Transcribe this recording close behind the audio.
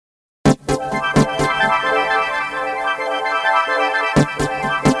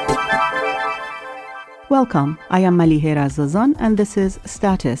Welcome, I am Malihe Razazan and this is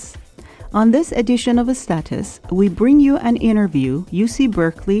Status. On this edition of Status, we bring you an interview UC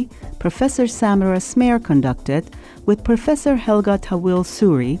Berkeley Professor Samira Smair conducted with Professor Helga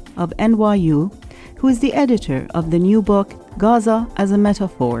Tawil-Souri of NYU, who is the editor of the new book Gaza as a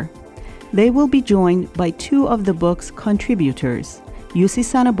Metaphor. They will be joined by two of the book's contributors, UC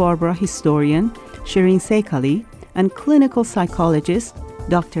Santa Barbara historian Shireen Seikaly and clinical psychologist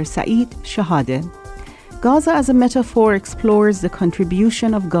Dr. Shehadeh. Gaza as a Metaphor explores the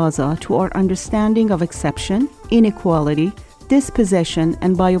contribution of Gaza to our understanding of exception, inequality, dispossession,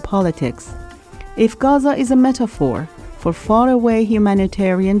 and biopolitics. If Gaza is a metaphor for faraway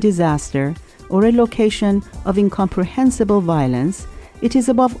humanitarian disaster or a location of incomprehensible violence, it is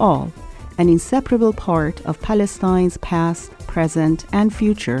above all an inseparable part of Palestine's past, present, and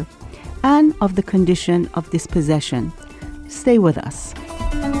future, and of the condition of dispossession. Stay with us.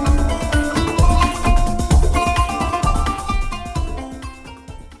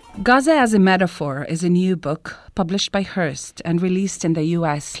 Gaza as a Metaphor is a new book published by Hearst and released in the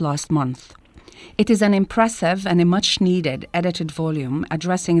US last month. It is an impressive and a much-needed edited volume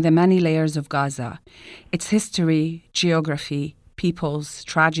addressing the many layers of Gaza, its history, geography, peoples,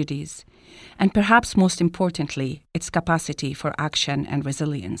 tragedies, and perhaps most importantly, its capacity for action and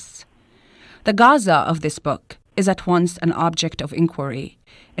resilience. The Gaza of this book is at once an object of inquiry,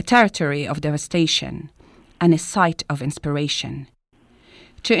 a territory of devastation, and a site of inspiration.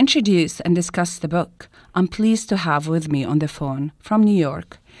 To introduce and discuss the book, I'm pleased to have with me on the phone from New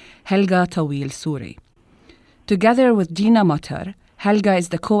York, Helga Tawil-Souri. Together with Dina Matar, Helga is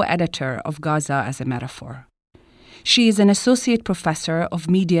the co-editor of Gaza as a Metaphor. She is an associate professor of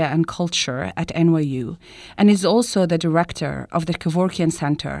media and culture at NYU and is also the director of the Kevorkian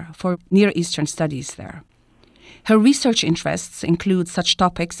Center for Near Eastern Studies there. Her research interests include such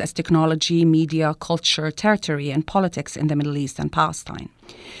topics as technology, media, culture, territory, and politics in the Middle East and Palestine.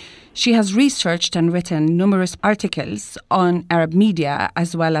 She has researched and written numerous articles on Arab media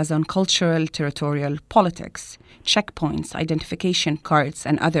as well as on cultural territorial politics, checkpoints, identification cards,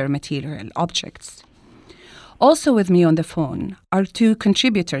 and other material objects. Also with me on the phone are two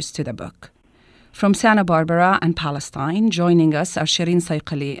contributors to the book. From Santa Barbara and Palestine, joining us are Shireen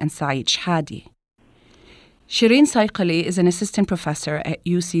Seikaly and Shehadeh. Shireen Seikaly is an assistant professor at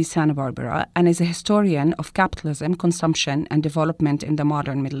UC Santa Barbara and is a historian of capitalism, consumption, and development in the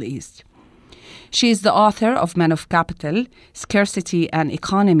modern Middle East. She is the author of Men of Capital, Scarcity and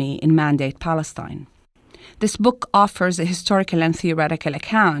Economy in Mandate Palestine. This book offers a historical and theoretical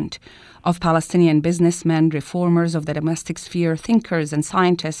account of Palestinian businessmen, reformers of the domestic sphere, thinkers and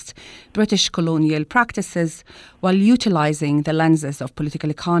scientists, British colonial practices, while utilizing the lenses of political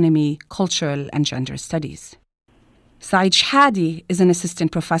economy, cultural and gender studies. Shehadeh is an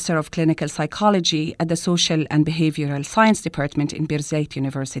assistant professor of clinical psychology at the Social and Behavioral Science Department in Birzeit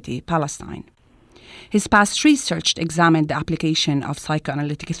University, Palestine. His past research examined the application of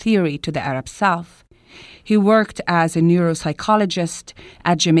psychoanalytic theory to the Arab South. He worked as a neuropsychologist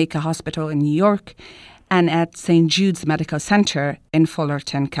at Jamaica Hospital in New York and at St. Jude's Medical Center in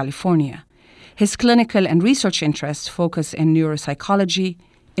Fullerton, California. His clinical and research interests focus in neuropsychology,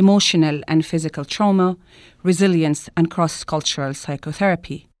 emotional and physical trauma, resilience, and cross-cultural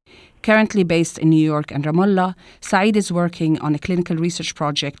psychotherapy. Currently based in New York and Ramallah, Saeed is working on a clinical research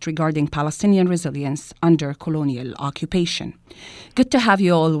project regarding Palestinian resilience under colonial occupation. Good to have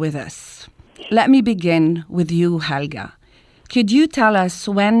you all with us. Let me begin with you, Helga. Could you tell us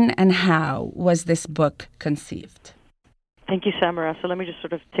when and how was this book conceived? Thank you, Samira. So let me just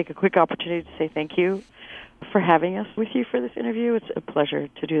sort of take a quick opportunity to say thank you for having us with you for this interview. It's a pleasure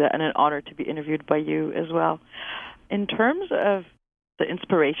to do that and an honor to be interviewed by you as well. In terms of the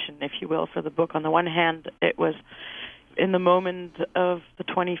inspiration, if you will, for the book, on the one hand, it was in the moment of the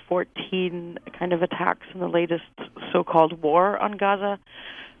 2014 kind of attacks and the latest so-called war on Gaza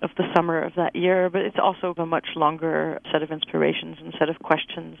of the summer of that year, but it's also a much longer set of inspirations and set of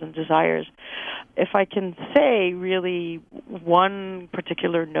questions and desires. If I can say really one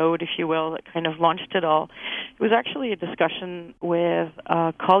particular node, if you will, that kind of launched it all, it was actually a discussion with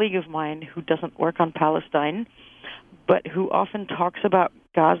a colleague of mine who doesn't work on Palestine, but who often talks about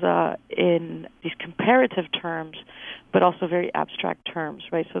Gaza in these comparative terms, but also very abstract terms,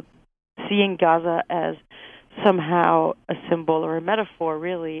 right? So seeing Gaza as somehow a symbol or a metaphor,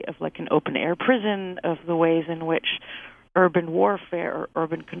 really, of like an open-air prison, of the ways in which urban warfare or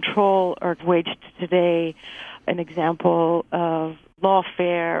urban control are waged today, an example of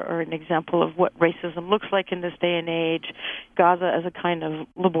lawfare or an example of what racism looks like in this day and age. Gaza as a kind of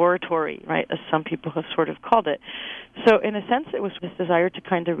laboratory, right, as some people have sort of called it. So in a sense, it was this desire to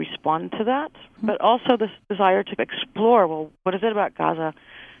kind of respond to that, but also this desire to explore, well, what is it about Gaza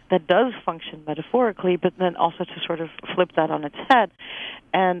that does function metaphorically, but then also to sort of flip that on its head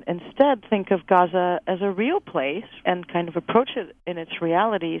and instead think of Gaza as a real place and kind of approach it in its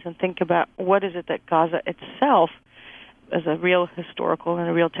realities and think about what is it that Gaza itself, as a real historical and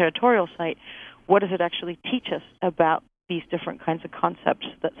a real territorial site, what does it actually teach us about these different kinds of concepts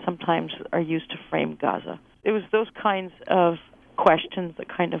that sometimes are used to frame Gaza? It was those kinds of questions that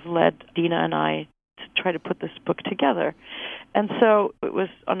kind of led Dina and I to try to put this book together. And so it was,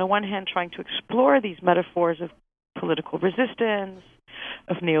 on the one hand, trying to explore these metaphors of political resistance,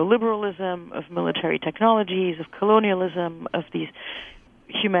 of neoliberalism, of military technologies, of colonialism, of these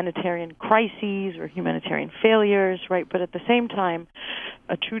humanitarian crises or humanitarian failures, right? But at the same time,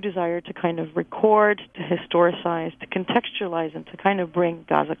 a true desire to kind of record, to historicize, to contextualize, and to kind of bring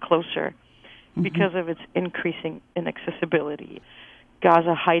Gaza closer because of its increasing inaccessibility.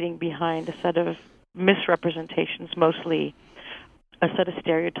 Gaza hiding behind a set of misrepresentations, mostly a set of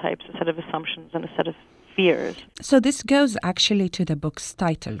stereotypes, a set of assumptions, and a set of fears. So this goes actually to the book's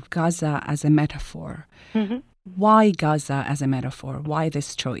title, Gaza as a Metaphor. Mm-hmm. Why Gaza as a metaphor? Why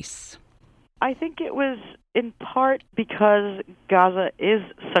this choice? I think it was in part because Gaza is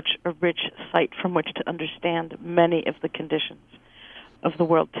such a rich site from which to understand many of the conditions of the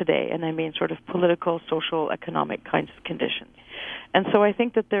world today, and I mean sort of political, social, economic kinds of conditions. And so I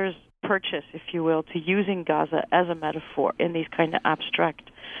think that there's purchase, if you will, to using Gaza as a metaphor in these kind of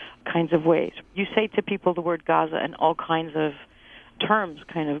abstract kinds of ways. You say to people the word Gaza and all kinds of terms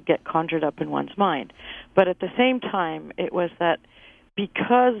kind of get conjured up in one's mind. But at the same time, it was that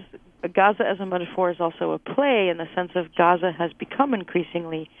because Gaza as a metaphor is also a play in the sense of Gaza has become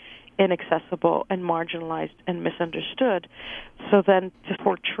increasingly inaccessible and marginalized and misunderstood, so then to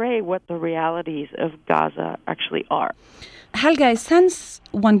portray what the realities of Gaza actually are. Helga, a sense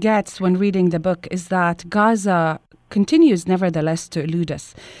one gets when reading the book is that Gaza continues nevertheless to elude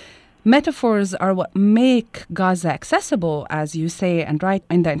us. Metaphors are what make Gaza accessible, as you say and write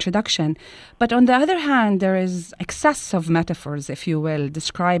in the introduction. But on the other hand, there is excess of metaphors, if you will,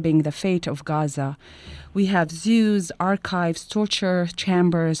 describing the fate of Gaza. We have zoos, archives, torture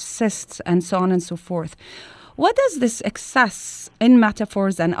chambers, cysts, and so on and so forth. What does this excess in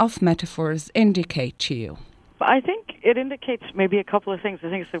metaphors and of metaphors indicate to you? I think it indicates maybe a couple of things.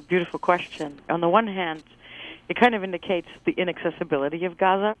 I think it's a beautiful question. On the one hand, it kind of indicates the inaccessibility of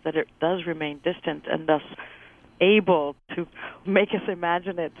Gaza, that it does remain distant and thus able to make us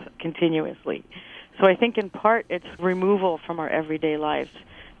imagine it continuously. So I think in part it's removal from our everyday lives,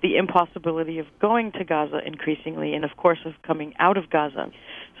 the impossibility of going to Gaza increasingly and, of course, of coming out of Gaza.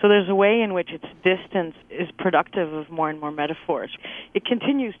 So there's a way in which its distance is productive of more and more metaphors. It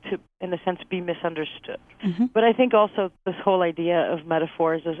continues to, in a sense, be misunderstood. Mm-hmm. But I think also this whole idea of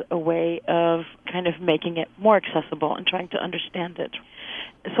metaphors is a way of kind of making it more accessible and trying to understand it.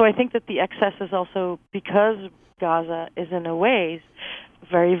 So I think that the excess is also because Gaza is in a ways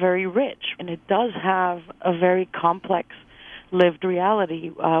very, very rich, and it does have a very complex lived reality,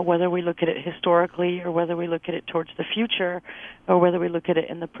 whether we look at it historically or whether we look at it towards the future or whether we look at it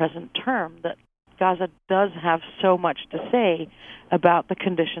in the present term, that Gaza does have so much to say about the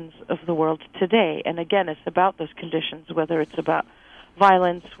conditions of the world today. And again, it's about those conditions, whether it's about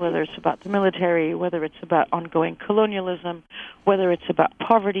violence, whether it's about the military, whether it's about ongoing colonialism, whether it's about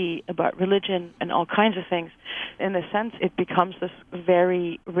poverty, about religion, and all kinds of things. In a sense, it becomes this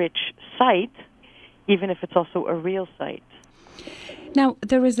very rich site, even if it's also a real site. Now,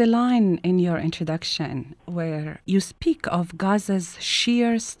 there is a line in your introduction where you speak of Gaza's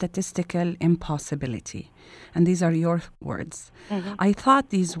sheer statistical impossibility. And these are your words. Mm-hmm. I thought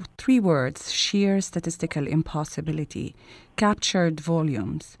these three words, sheer statistical impossibility, captured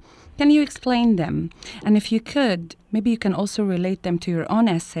volumes. Can you explain them? And if you could, maybe you can also relate them to your own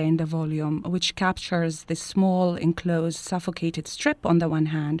essay in the volume, which captures this small, enclosed, suffocated strip on the one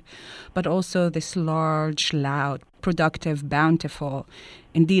hand, but also this large, loud, productive, bountiful,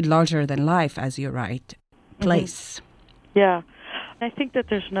 indeed larger than life, as you write, place. Mm-hmm. Yeah. I think that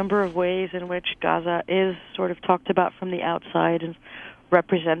there's a number of ways in which Gaza is sort of talked about from the outside and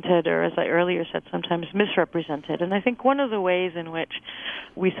represented, or as I earlier said, sometimes misrepresented. And I think one of the ways in which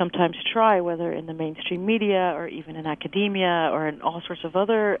we sometimes try, whether in the mainstream media or even in academia or in all sorts of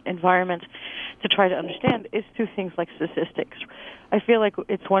other environments, to try to understand is through things like statistics. I feel like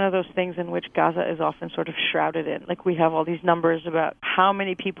it's one of those things in which Gaza is often sort of shrouded in. Like we have all these numbers about how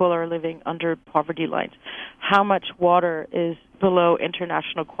many people are living under poverty lines, how much water is below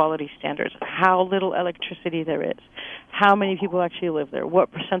international quality standards, how little electricity there is, how many people actually live there,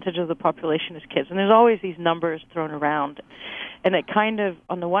 what percentage of the population is kids. And there's always these numbers thrown around. And it kind of,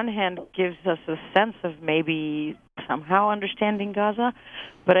 on the one hand, gives us a sense of maybe somehow understanding Gaza.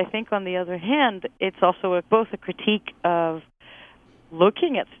 But I think on the other hand, it's also both a critique of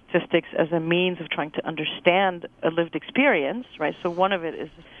looking at statistics as a means of trying to understand a lived experience, right? So one of it is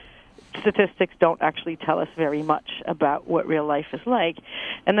statistics don't actually tell us very much about what real life is like.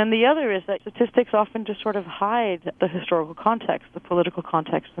 And then the other is that statistics often just sort of hide the historical context, the political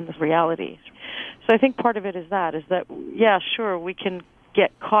context, and the realities. So I think part of it is that, yeah, sure, we can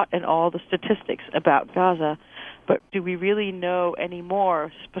get caught in all the statistics about Gaza, but do we really know any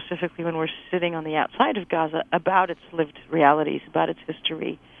more, specifically when we're sitting on the outside of Gaza, about its lived realities, about its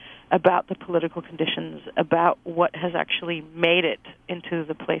history, about the political conditions, about what has actually made it into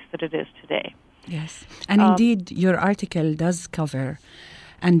the place that it is today? Yes. And indeed, your article does cover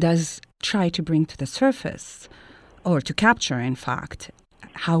and does try to bring to the surface, or to capture, in fact,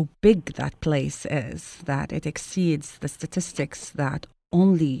 how big that place is, that it exceeds the statistics that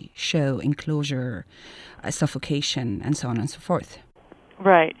only show enclosure, suffocation, and so on and so forth.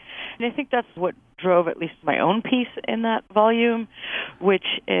 Right. And I think that's what drove at least my own piece in that volume, which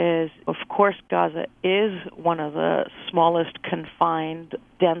is, of course, Gaza is one of the smallest confined,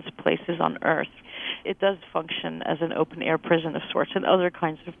 dense places on Earth. It does function as an open-air prison of sorts, and other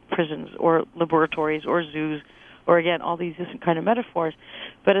kinds of prisons or laboratories or zoos, or again, all these different kind of metaphors.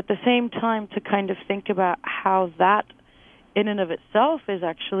 But at the same time, to kind of think about how that in and of itself is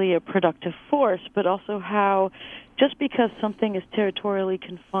actually a productive force, but also how just because something is territorially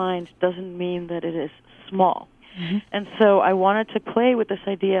confined doesn't mean that it is small. Mm-hmm. And so I wanted to play with this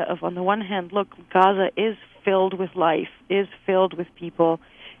idea of, on the one hand, look, Gaza is filled with life, is filled with people,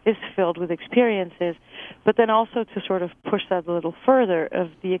 is filled with experiences, but then also to sort of push that a little further of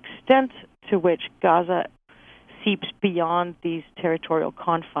the extent to which Gaza seeps beyond these territorial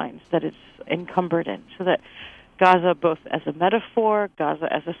confines that it's encumbered in, so that Gaza both as a metaphor,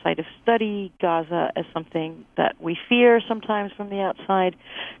 Gaza as a site of study, Gaza as something that we fear sometimes from the outside,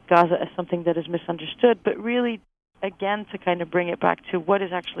 Gaza as something that is misunderstood, but really, again, to kind of bring it back to what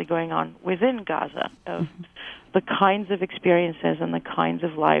is actually going on within Gaza, of the kinds of experiences and the kinds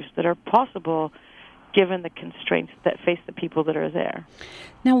of lives that are possible given the constraints that face the people that are there.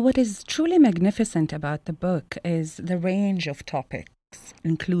 Now, what is truly magnificent about the book is the range of topics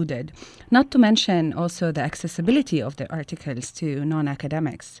included, not to mention also the accessibility of the articles to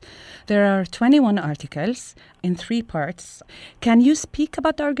non-academics. There are 21 articles in 3 parts. Can you speak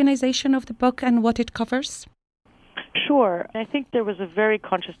about the organization of the book and what it covers? Sure. I think there was a very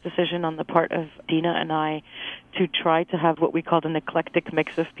conscious decision on the part of Dina and I to try to have what we called an eclectic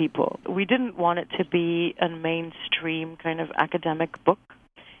mix of people. We didn't want it to be a mainstream kind of academic book,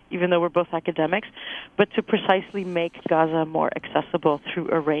 even though we're both academics, but to precisely make Gaza more accessible through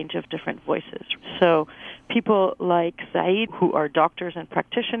a range of different voices. So people like Saeed, who are doctors and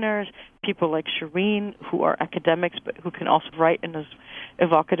practitioners, people like Shireen, who are academics, but who can also write in an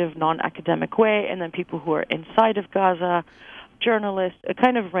evocative, non-academic way, and then people who are inside of Gaza, journalists, a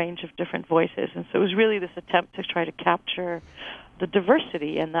kind of range of different voices. And so it was really this attempt to try to capture the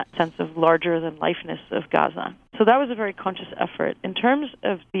diversity and that sense of larger-than-lifeness of Gaza. So that was a very conscious effort. In terms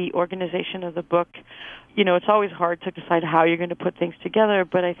of the organization of the book, you know, it's always hard to decide how you're going to put things together,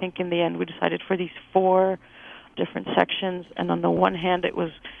 but I think in the end we decided for these 4 different sections, and on the one hand it was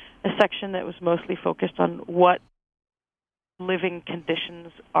a section that was mostly focused on what living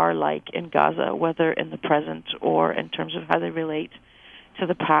conditions are like in Gaza, whether in the present or in terms of how they relate to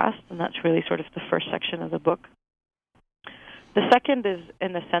the past, and that's really sort of the first section of the book. The second is,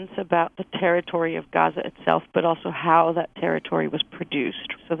 in a sense, about the territory of Gaza itself, but also how that territory was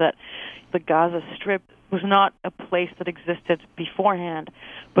produced, so that the Gaza Strip was not a place that existed beforehand,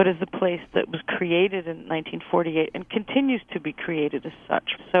 but is a place that was created in 1948 and continues to be created as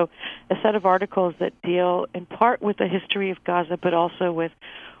such. So a set of articles that deal in part with the history of Gaza, but also with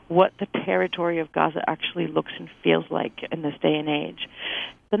what the territory of Gaza actually looks and feels like in this day and age.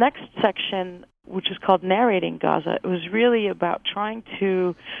 The next section, which is called Narrating Gaza, it was really about trying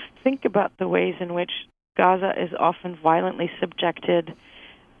to think about the ways in which Gaza is often violently subjected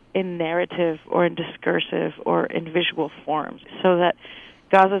in narrative or in discursive or in visual forms, so that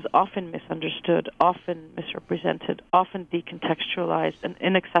Gaza is often misunderstood, often misrepresented, often decontextualized and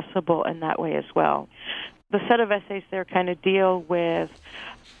inaccessible in that way as well. The set of essays there kind of deal with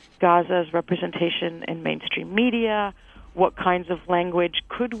Gaza's representation in mainstream media. What kinds of language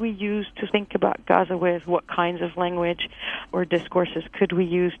could we use to think about Gaza with? What kinds of language or discourses could we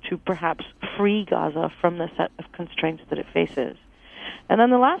use to perhaps free Gaza from the set of constraints that it faces. And then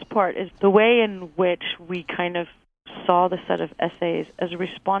the last part is the way in which we kind of saw the set of essays as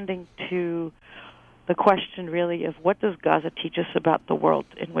responding to the question, really, of what does Gaza teach us about the world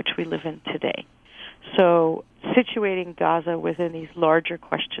in which we live in today? So situating Gaza within these larger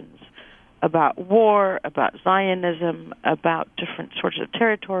questions about war, about Zionism, about different sorts of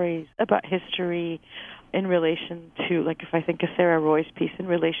territories, about history, in relation to, like, if I think of Sarah Roy's piece, in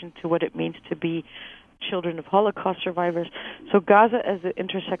relation to what it means to be children of Holocaust survivors. So Gaza as it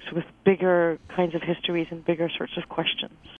intersects with bigger kinds of histories and bigger sorts of questions.